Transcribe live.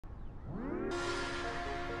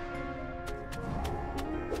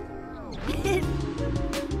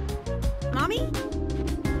Mommy?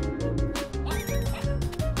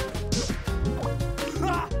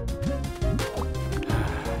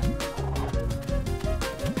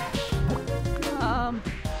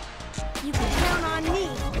 You can count on me.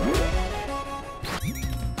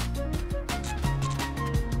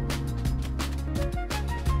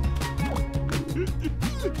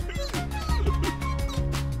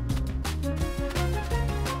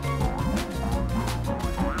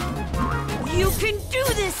 You can do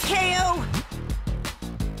this, KO!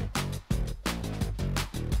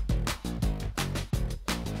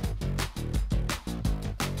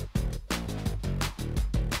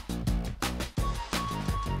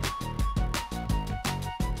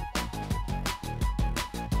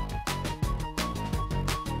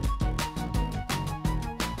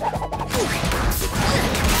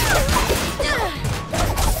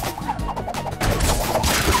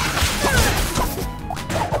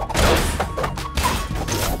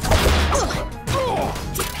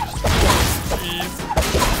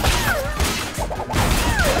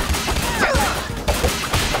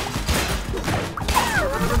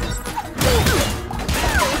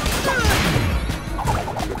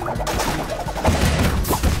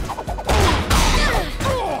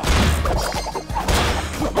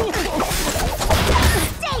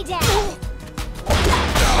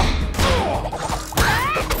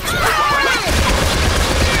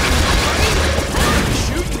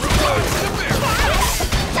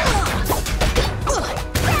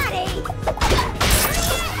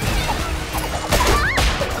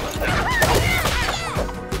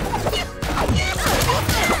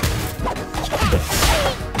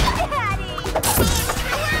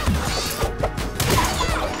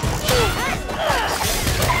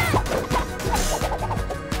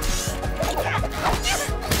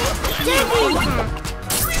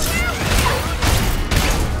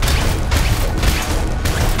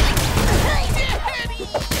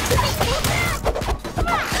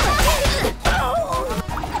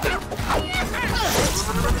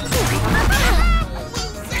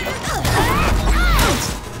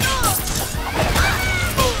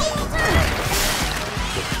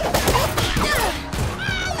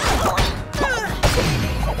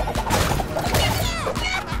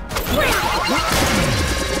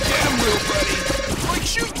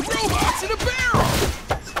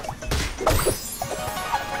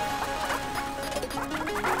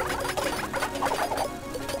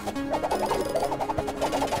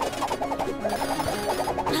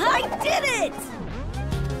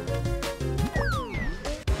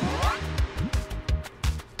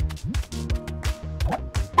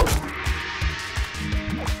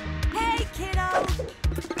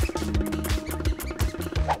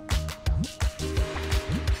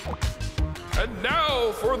 And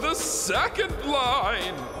now for the second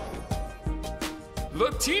line.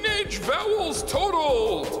 The teenage vowels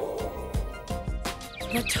totaled.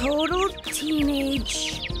 The total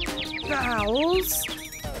teenage vowels.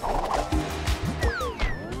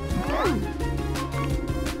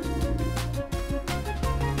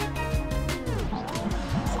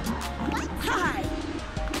 Hi.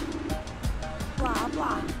 Blah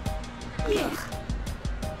blah. Yeah.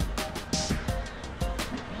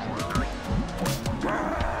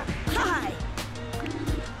 Hi.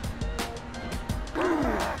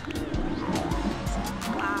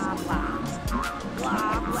 Blah blah.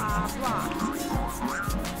 Blah blah blah.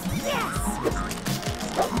 Yes.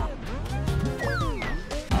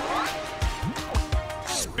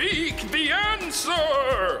 Speak the answer.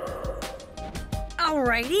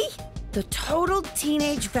 Alrighty. The total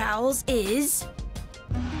teenage vowels is...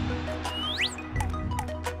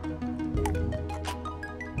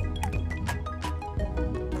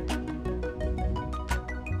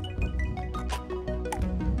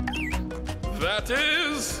 That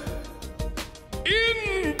is...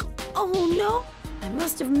 in... Oh no! I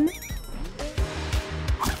must have missed...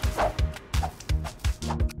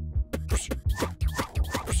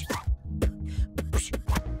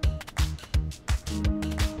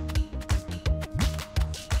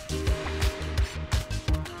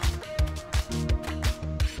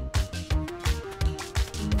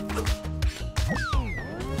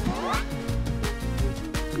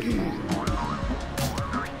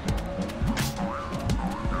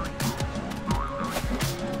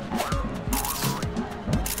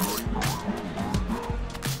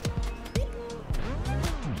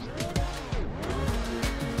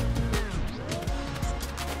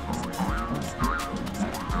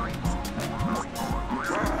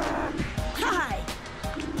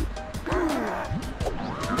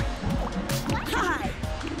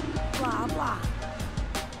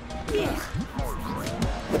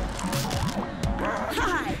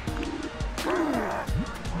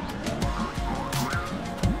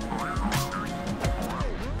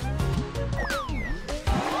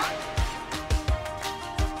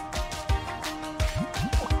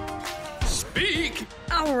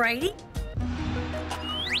 Alrighty.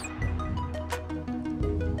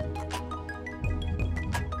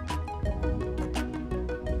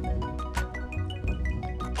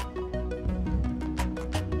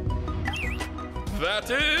 That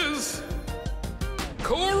is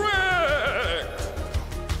correct!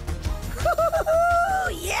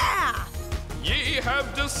 Yeah! Ye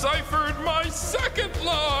have deciphered my second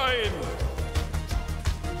line!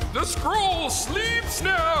 The scroll sleeps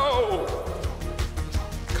now!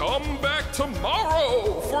 Come back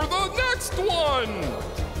tomorrow for the next one!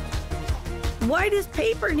 Why does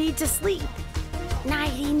paper need to sleep?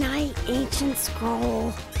 Nighty-night, ancient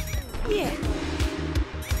scroll. Yeah.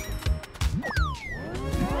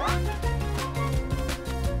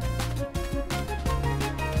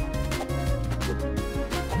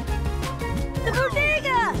 The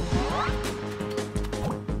bodega!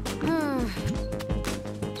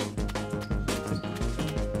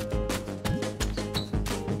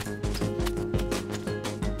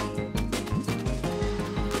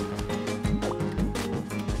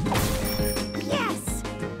 Yes!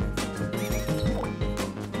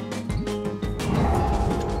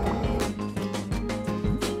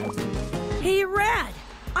 Hey, Rad,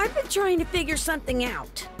 I've been trying to figure something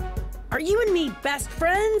out. Are you and me best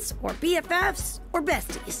friends, or BFFs, or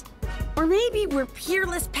besties? Or maybe we're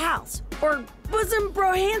peerless pals, or bosom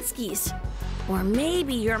brohanskis. Or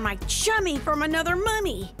maybe you're my chummy from another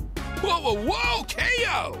mummy. Whoa, whoa, whoa,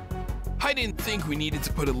 KO! I didn't think we needed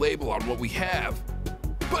to put a label on what we have.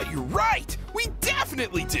 But you're right, we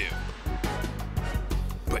definitely do!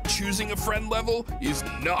 But choosing a friend level is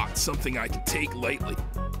not something I can take lightly.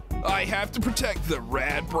 I have to protect the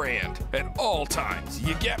Rad brand at all times,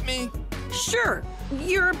 you get me? Sure,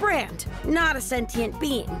 you're a brand, not a sentient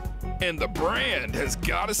being. And the brand has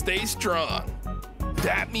gotta stay strong.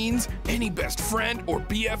 That means any best friend or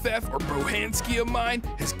BFF or Brohansky of mine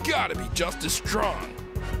has gotta be just as strong.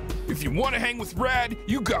 If you wanna hang with Rad,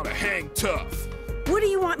 you gotta hang tough. What do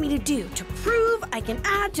you want me to do to prove I can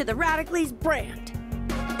add to the Radically's brand?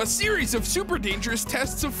 A series of super dangerous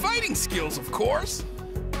tests of fighting skills, of course.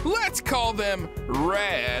 Let's call them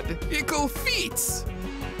Radical Feats.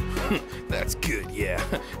 That's good, yeah.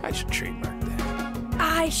 I should trademark that.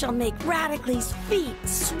 I shall make Radically's feet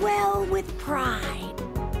swell with pride.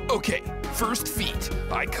 Okay, first feat.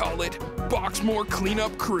 I call it Boxmore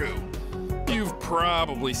Cleanup Crew. You've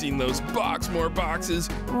probably seen those Boxmore boxes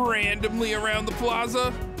randomly around the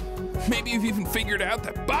plaza. Maybe you've even figured out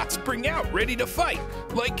that bots spring out ready to fight,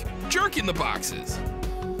 like jerking the boxes.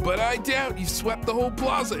 But I doubt you've swept the whole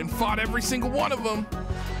plaza and fought every single one of them.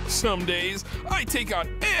 Some days, I take on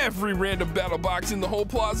every random battle box in the whole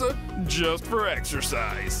plaza just for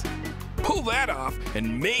exercise. Pull that off,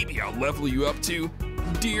 and maybe I'll level you up to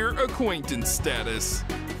Dear Acquaintance status.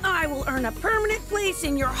 I will earn a permanent place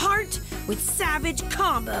in your heart with savage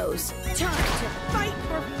combos. Time to fight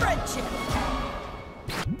for friendship.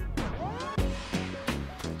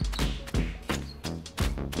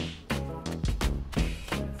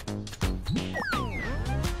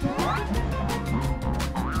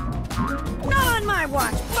 Not on my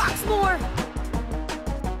watch, Boxmore!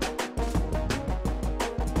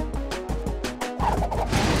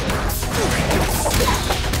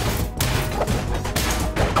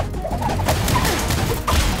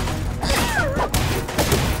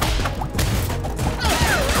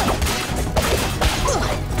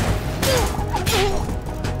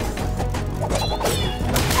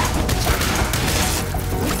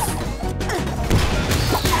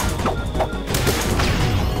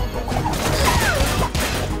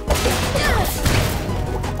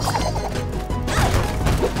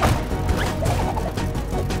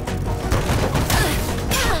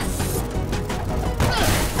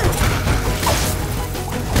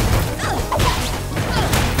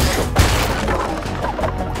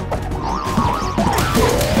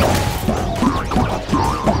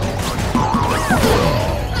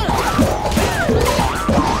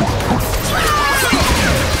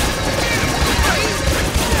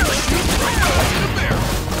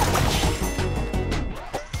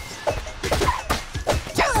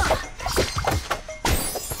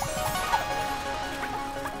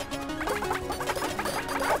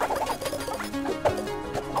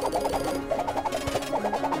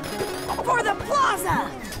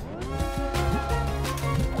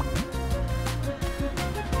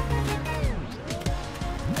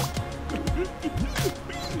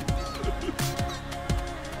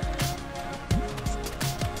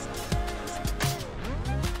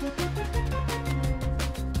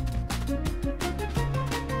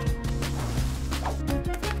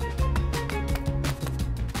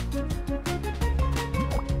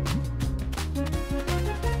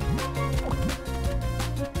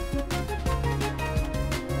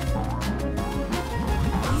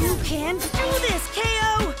 can do this, KO!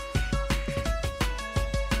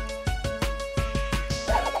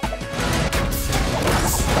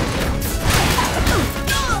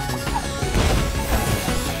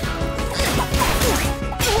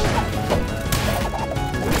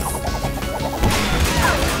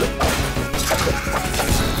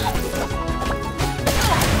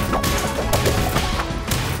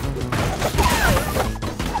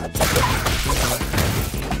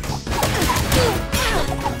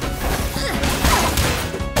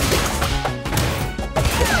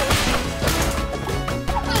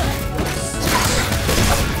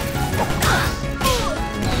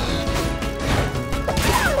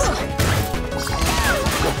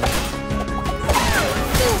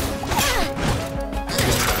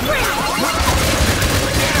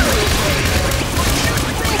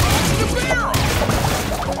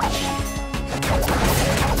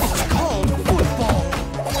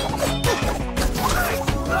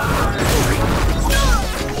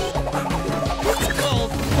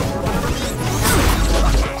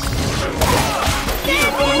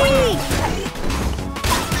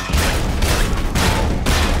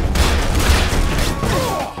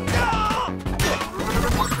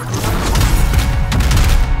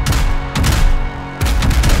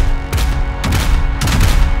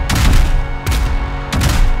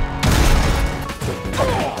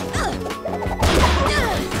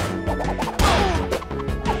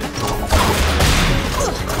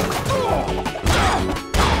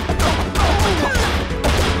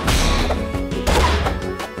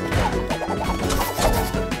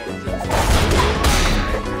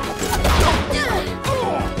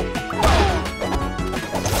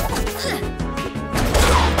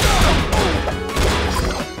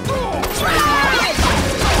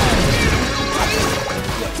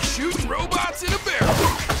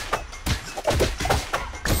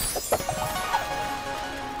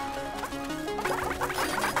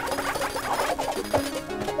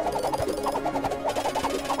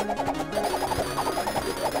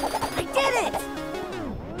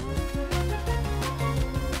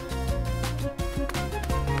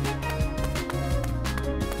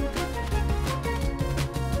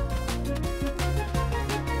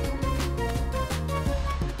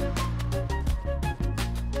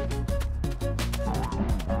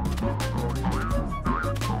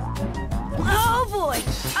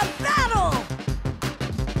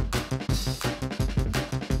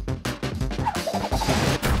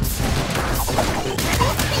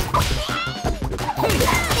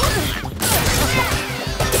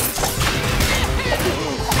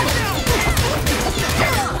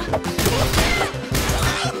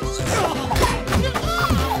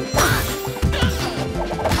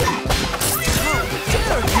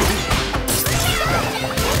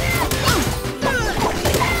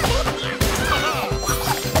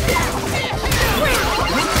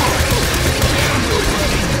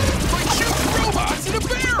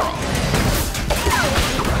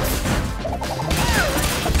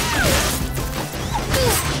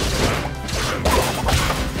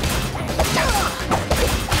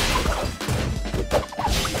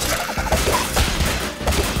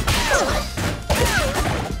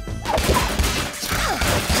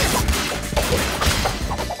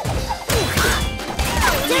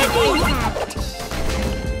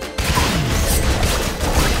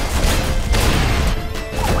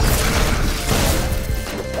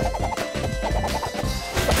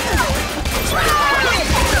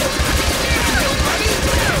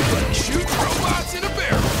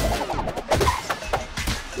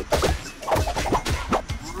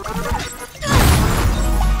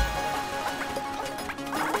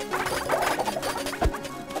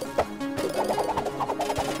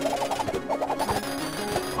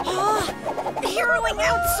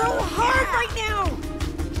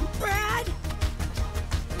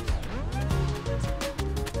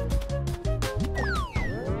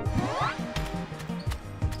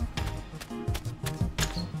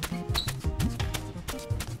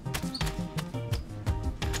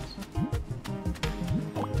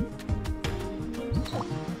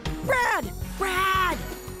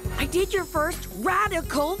 did your first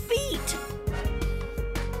radical feat!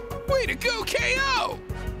 Way to go, KO!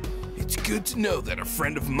 It's good to know that a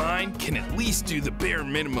friend of mine can at least do the bare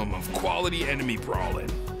minimum of quality enemy brawling.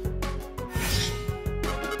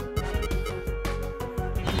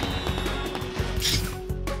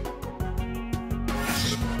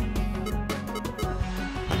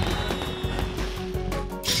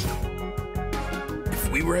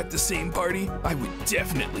 If we were at the same party, I would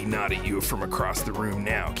definitely nod at you from across the room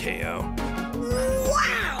now, KO.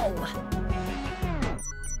 Wow!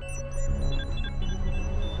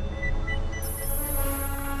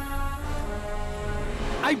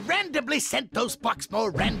 I randomly sent those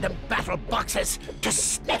Boxmore random battle boxes to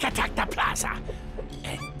sneak attack the plaza.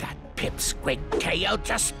 And that pipsqueak KO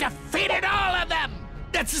just defeated all of them!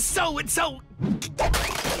 That's so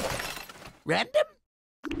random?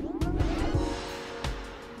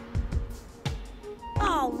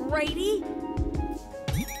 Alrighty.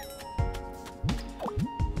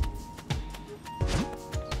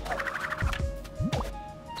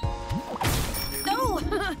 Oh!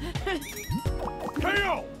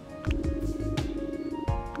 KO!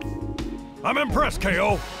 I'm impressed,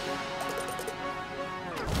 KO.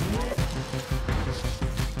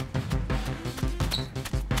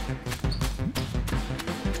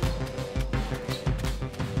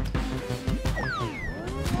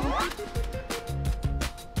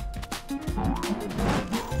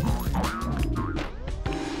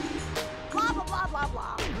 Blah, blah, blah, blah,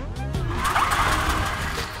 blah.